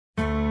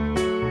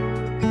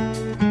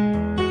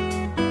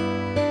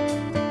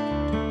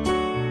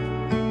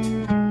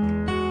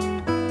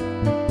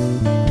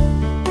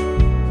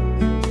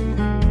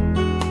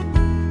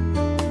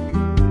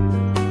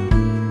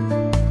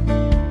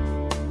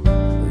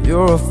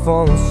You're a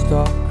falling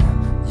star,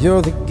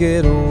 you're the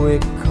getaway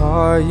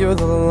car, you're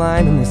the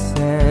line in the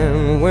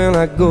sand when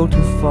I go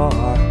too far.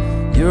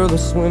 You're the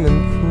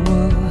swimming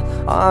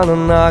pool on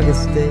an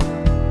August day,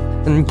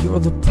 and you're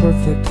the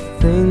perfect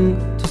thing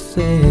to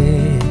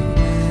say.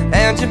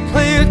 And you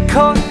play it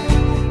coy,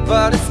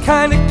 but it's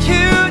kinda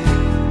cute.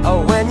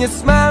 Oh, when you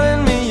smile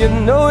at me, you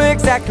know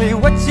exactly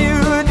what you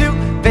do.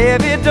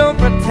 Baby, don't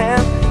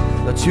pretend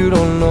that you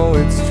don't know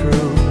it's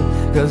true,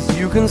 'cause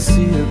you can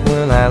see it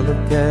when I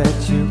look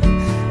at you.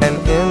 And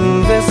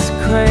in this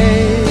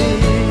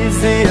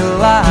crazy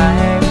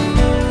life,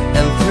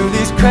 and through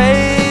these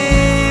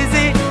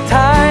crazy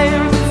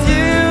times,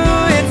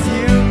 it's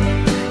you,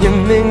 you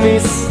make me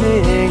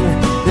sing.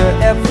 Your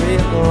every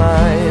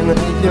line,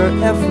 your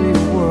every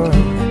word,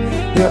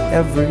 your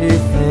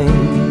everything.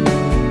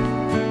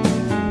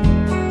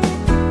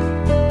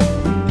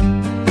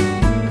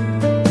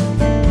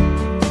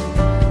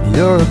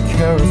 You're a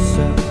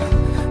carousel,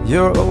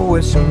 you're a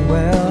wishing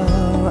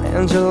well,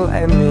 and you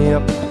light me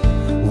up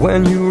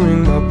when you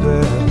ring my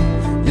bell.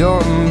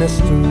 You're a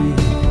mystery,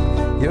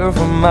 you're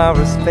from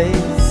outer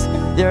space,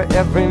 you're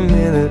every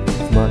minute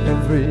of my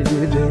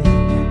everyday.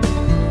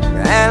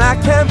 And I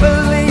can't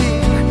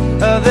believe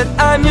that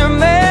I'm your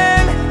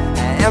man,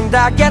 and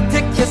I get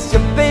to kiss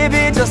you,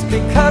 baby, just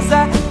because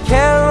I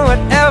can.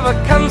 Whatever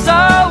comes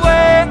our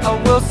way, I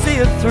will see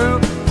it through,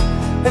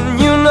 and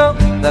you know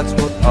that's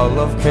what our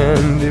love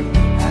can do.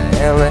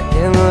 And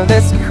in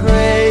this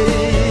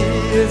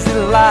crazy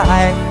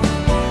life,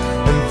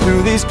 and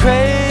through these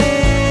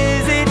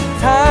crazy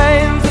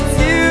times,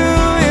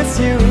 it's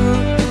you,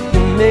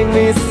 you make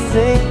me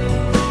sing.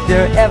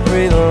 Your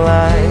every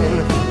line,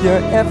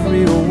 your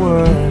every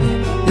word,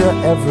 your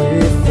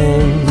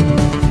everything.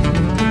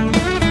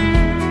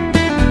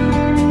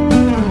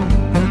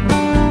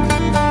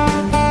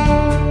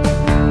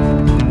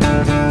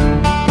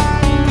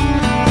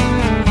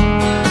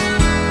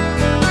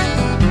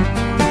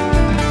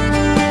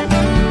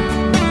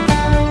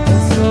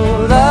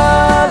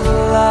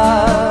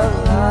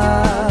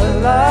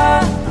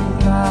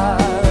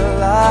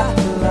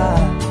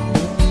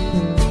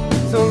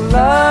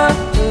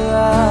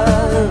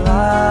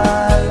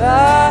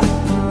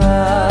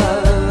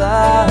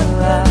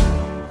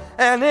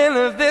 And in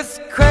this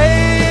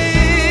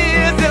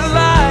crazy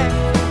life,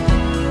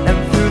 and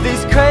through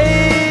these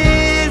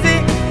crazy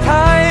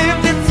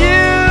times, it's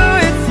you,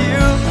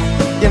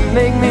 you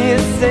make me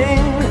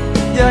sing.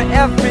 Your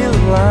every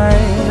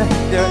line,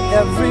 your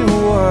every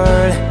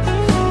word,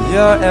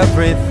 your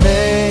everything,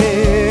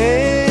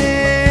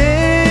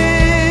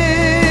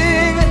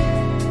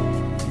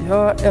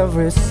 your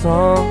every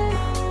song,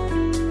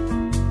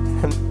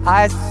 and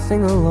I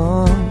sing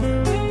along,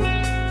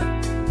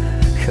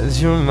 'cause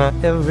you're my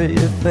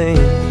everything.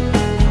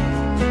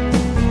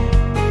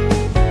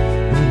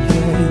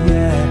 Yeah,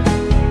 yeah.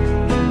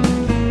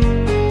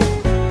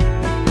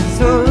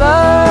 So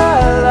la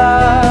la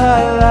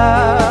la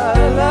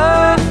la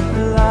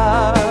la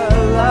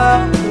la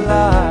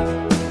la.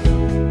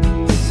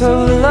 So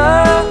la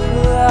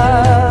la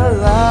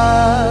la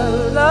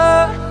la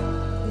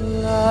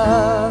la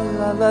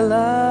la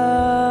la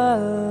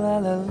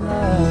la la.